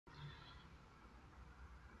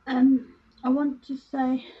I want to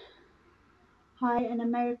say hi and a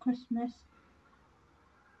Merry Christmas,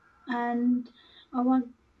 and I want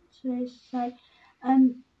to say,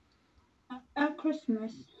 um, at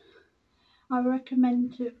Christmas, I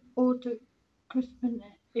recommend to order Christmas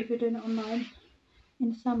if you're doing it online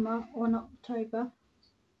in summer or in October.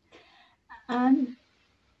 And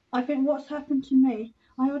I think what's happened to me,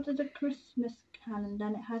 I ordered a Christmas calendar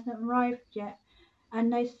and it hasn't arrived yet,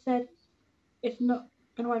 and they said it's not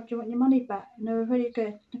going to arrive. Do you want your money back? And they were really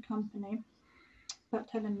good, the company, about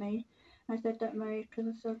telling me. I said, don't worry,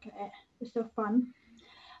 because I still get it. It's still fun.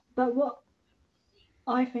 But what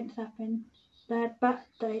I think's happened, they had back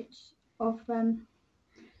dates of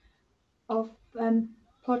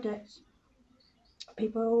products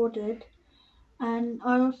people ordered, and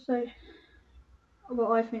I also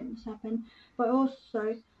what I think's happened, but I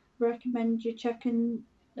also recommend you checking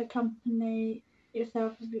the company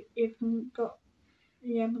yourself if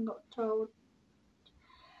you haven't got told.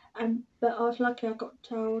 But I was lucky I got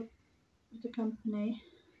told the company,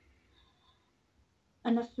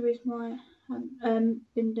 and that's the reason why I haven't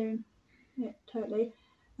been doing it totally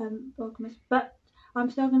blogmas. But I'm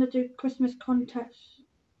still going to do Christmas context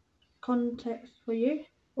for you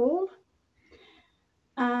all,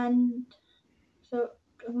 and so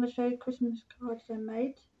I'm going to show you Christmas cards I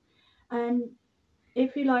made, and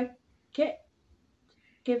if you like it,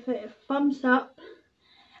 give it a thumbs up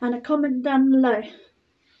and a comment down below.